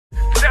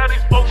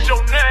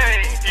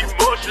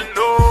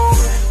Emotional.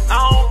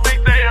 I don't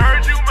think they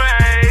heard you,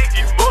 man.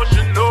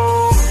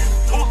 Emotional.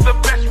 Who's the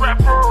best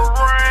rapper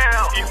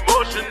around?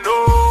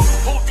 Emotional.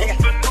 Who's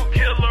the new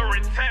killer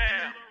in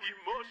town?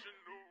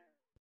 Emotional.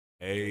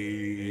 Hey,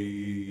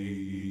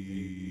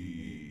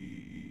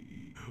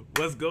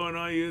 what's going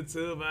on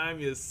YouTube? I'm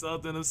your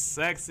Sultan of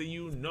Sexy.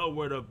 You know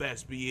where the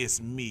best be.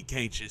 It's me,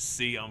 can't you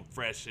see? I'm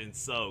fresh and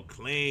so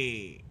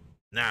clean.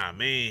 Nah,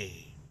 man.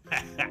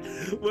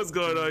 What's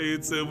going on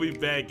YouTube? We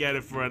back at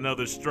it for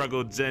another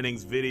Struggle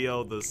Jennings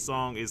video. The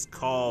song is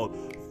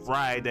called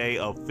Friday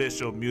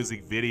Official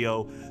Music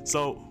Video.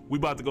 So we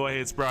about to go ahead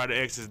and spare all the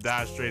extras,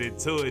 dive straight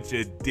into it,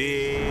 you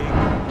dig?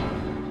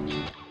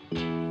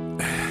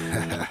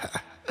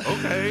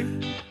 Okay.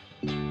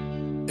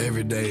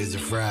 Every day is a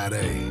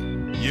Friday.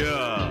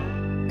 Yeah.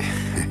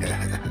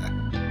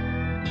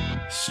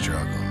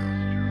 Struggle.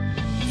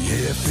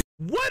 Yeah.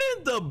 What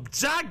in the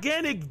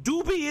gigantic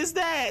doobie is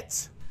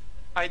that?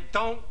 I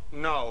don't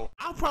know.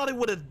 I probably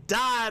would have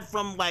died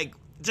from like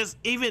just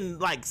even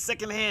like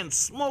secondhand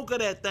smoke of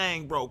that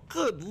thing, bro.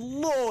 Good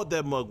Lord,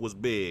 that mug was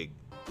big.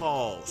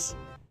 Pause.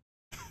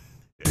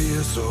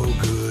 Feels so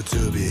good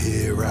to be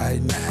here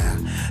right now.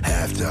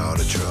 After all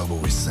the trouble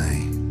we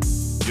seen.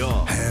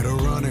 Yeah. Had a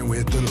running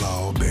with the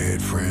law,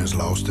 bad friends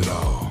lost it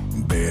all.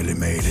 Barely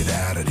made it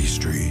out of these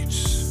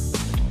streets.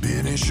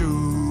 Been in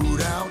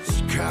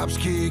shootouts, cops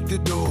kicked the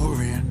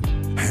door in,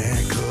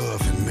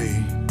 handcuffing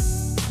me.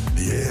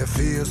 Yeah, it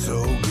feels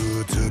so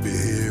good to be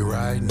here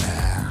right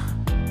now,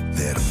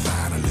 that I'm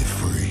finally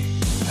free.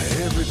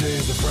 Every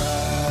day's a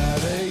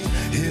Friday,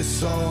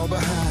 it's all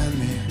behind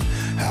me.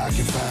 I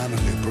can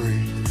finally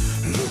breathe.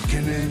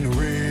 Looking in the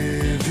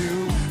rear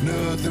view,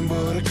 nothing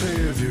but a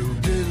clear view.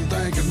 Didn't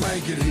think I'd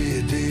make it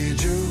here,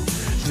 did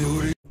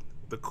you?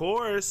 The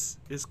chorus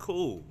is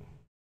cool.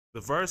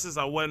 The verses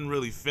I wasn't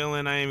really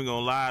feeling. I ain't even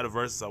gonna lie. The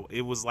verses,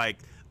 it was like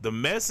the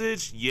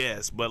message,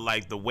 yes, but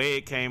like the way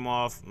it came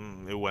off,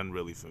 it wasn't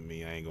really for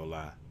me. I ain't gonna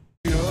lie.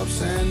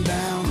 Ups and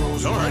down,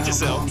 goes Don't around, hurt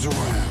yourself. comes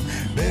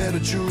around. Better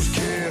choose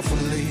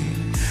carefully.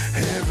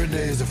 Every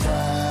day's a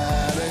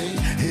Friday,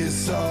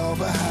 it's all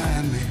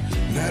behind me.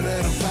 Now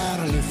that I'm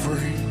finally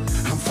free,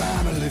 I'm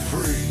finally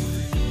free.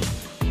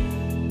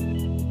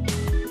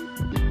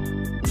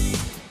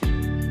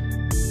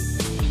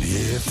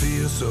 Yeah, it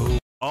feels so.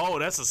 Oh,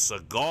 that's a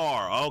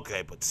cigar.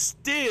 Okay, but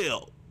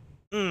still,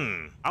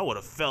 I would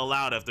have fell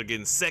out after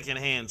getting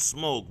secondhand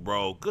smoke,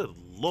 bro. Good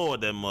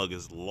Lord, that mug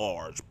is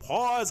large.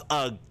 Pause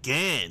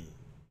again.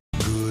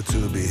 Good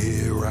to be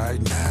here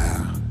right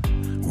now,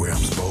 where I'm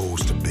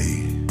supposed to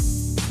be.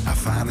 I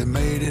finally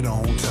made it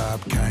on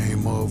top,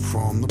 came up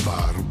from the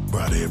bottom,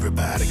 brought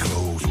everybody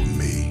close with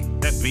me.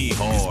 That beat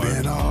hard. It's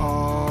been a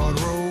hard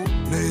road,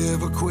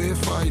 never quit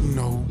fighting,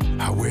 no.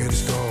 I wear the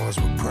scars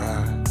with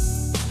pride.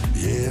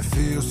 Yeah, it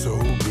feels so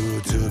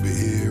good to be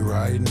here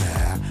right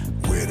now,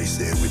 where they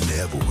said we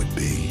never would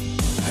be.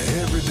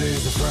 Every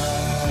day's a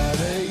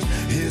Friday,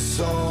 it's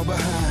all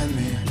behind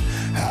me.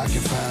 I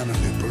can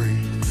finally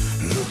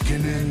breathe,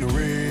 looking in the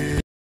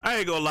rear. I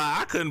ain't gonna lie,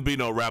 I couldn't be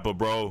no rapper,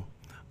 bro.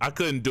 I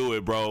couldn't do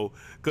it, bro.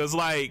 Cause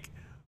like,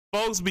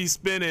 folks be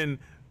spending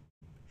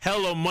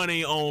hella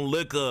money on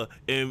liquor,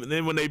 and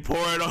then when they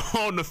pour it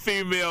on the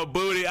female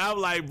booty, I'm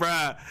like,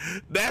 bruh,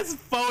 that's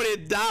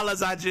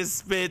 $40 I just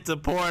spent to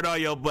pour it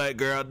on your butt,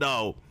 girl.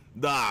 No,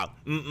 nah,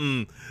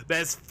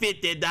 that's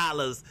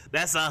 $50.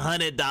 That's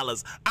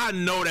 $100. I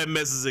know that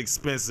mess is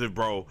expensive,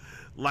 bro.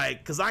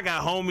 Like, cause I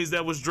got homies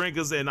that was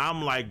drinkers, and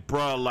I'm like,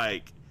 bruh,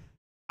 like,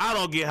 I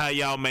don't get how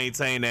y'all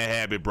maintain that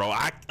habit, bro.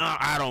 I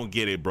don't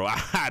get it, bro.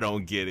 I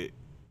don't get it.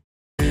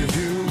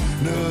 View,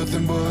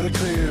 nothing but a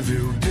clear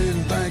view.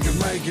 Didn't think I'd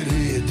make it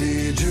here,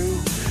 did you?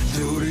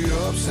 Through the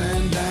ups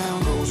and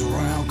downs, goes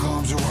around,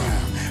 comes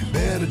around.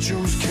 Better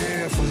choose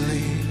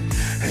carefully.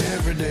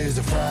 Every day's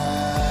a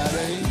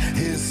Friday,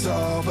 it's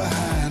all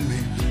behind me.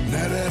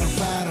 Now that I'm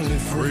finally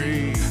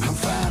free, I'm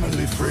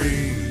finally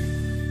free.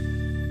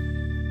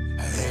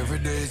 Every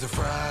day's a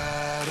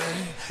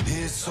Friday,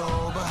 it's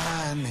all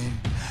behind me.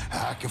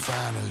 I can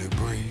finally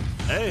breathe.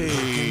 Hey.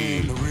 Looking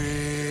in the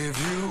rear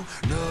view,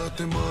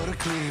 nothing but a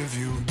clear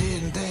view.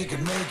 Didn't think I'd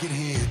make it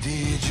here,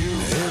 did you?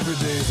 Every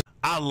day.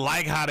 I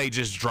like how they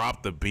just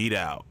dropped the beat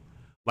out.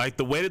 Like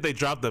the way that they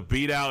dropped the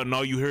beat out and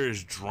all you hear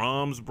is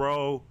drums,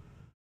 bro.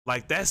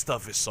 Like that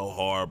stuff is so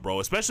hard, bro.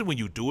 Especially when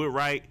you do it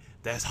right,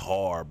 that's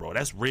hard, bro.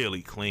 That's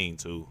really clean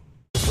too.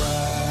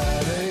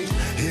 Friday,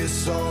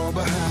 it's all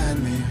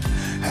behind me.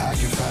 I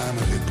can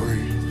finally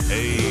breathe.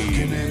 Hey.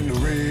 Looking in the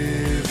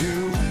rear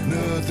view,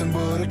 nothing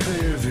but a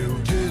clear view.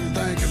 Didn't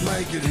think I'd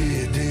make it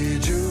here,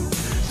 did you?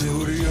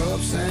 Through the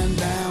ups and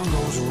downs,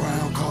 goes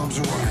around, comes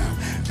around.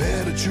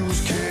 Better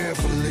choose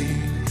carefully.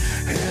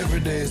 Every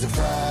day's a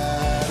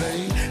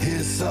Friday,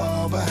 it's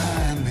all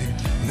behind me.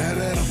 Now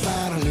that I'm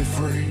finally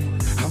free,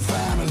 I'm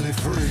finally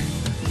free.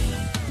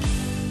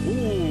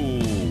 Ooh.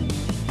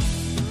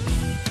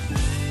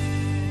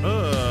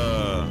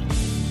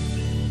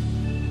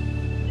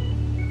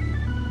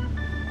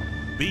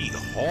 Beat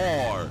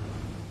hard.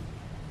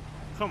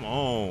 Come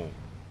on. All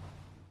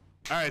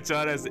right,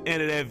 y'all, that's the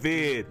end of that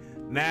vid.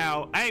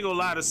 Now, I ain't gonna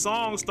lie, the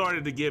song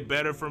started to get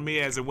better for me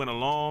as it went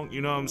along,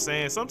 you know what I'm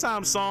saying?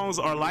 Sometimes songs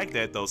are like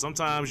that though.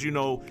 Sometimes, you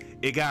know,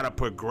 it gotta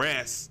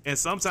progress, and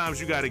sometimes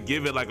you gotta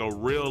give it like a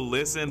real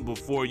listen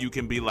before you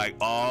can be like,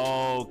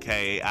 oh,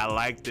 okay, I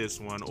like this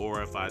one,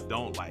 or if I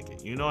don't like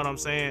it, you know what I'm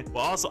saying? But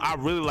also, I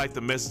really like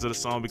the message of the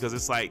song because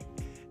it's like,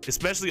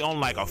 especially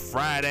on like a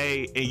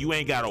Friday and you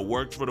ain't gotta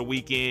work for the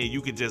weekend,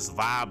 you can just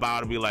vibe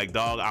out and be like,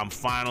 dog, I'm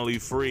finally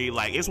free.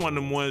 Like, it's one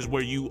of them ones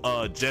where you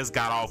just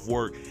got off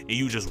work and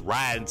you just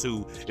riding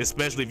to,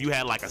 especially if you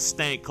had like a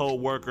stank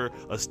co-worker,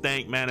 a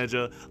stank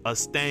manager, a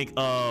stank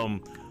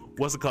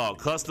what's it called,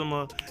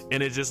 customer,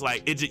 and it's just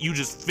like you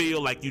just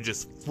feel like you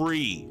just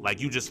free,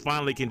 like you just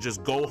finally can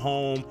just go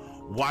home,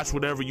 watch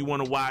whatever you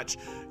want to watch,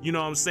 you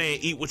know what I'm saying,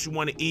 eat what you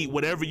want to eat,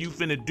 whatever you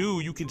finna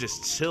do, you can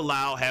just chill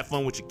out, have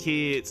fun with your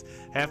kids,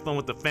 have fun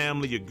with the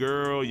family, your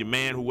girl, your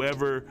man,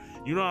 whoever,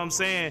 you know what I'm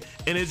saying?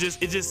 And it's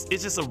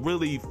just a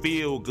really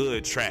feel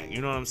good track,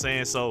 you know what I'm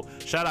saying? So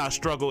shout out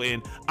Struggle,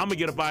 and I'm gonna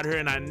get up out of here,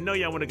 and I know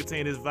y'all want to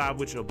continue this vibe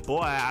with your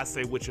boy. I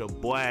say with your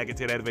boy, I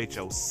continue to elevate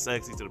your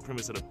sexy to the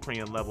premise of the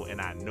premium level, and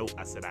I know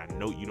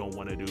you don't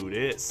want to do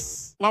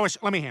this. Lois,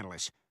 let me handle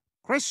this.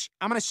 Chris,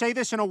 I'm gonna say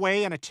this in a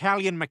way an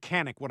Italian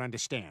mechanic would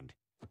understand.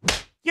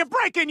 You're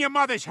breaking your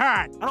mother's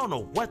heart! I don't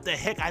know what the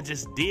heck I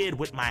just did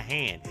with my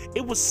hand.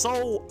 It was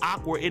so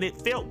awkward, and it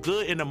felt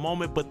good in the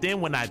moment, but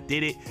then when I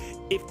did it,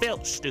 it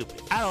felt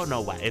stupid. I don't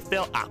know why, it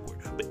felt awkward.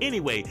 But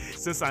anyway,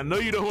 since I know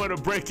you don't want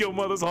to break your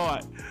mother's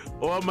heart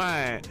or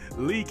mine,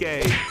 leak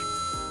a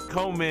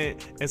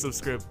comment and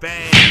subscribe.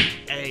 Bang,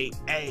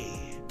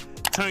 ay.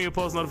 Turn your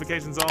post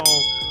notifications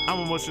on. I'm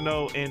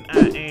emotional, and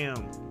I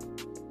am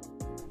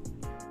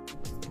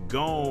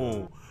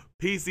gone.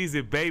 Peace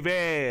easy,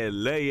 baby.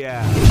 Lay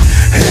out.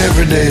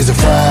 Every day's a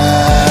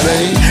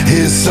Friday,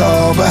 it's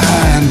all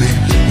behind me.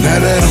 Now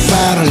that I'm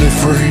finally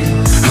free,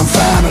 I'm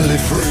finally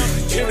free.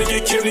 Came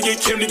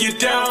to get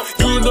down.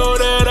 You know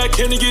that I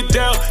came to get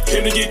down.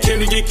 Came to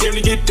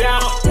get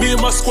down. Me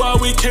and my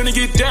squad, we came to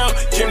get down.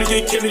 Came to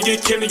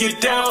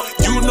get down.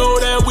 You know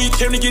that we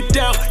came to get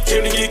down.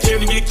 Came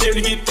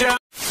to get down.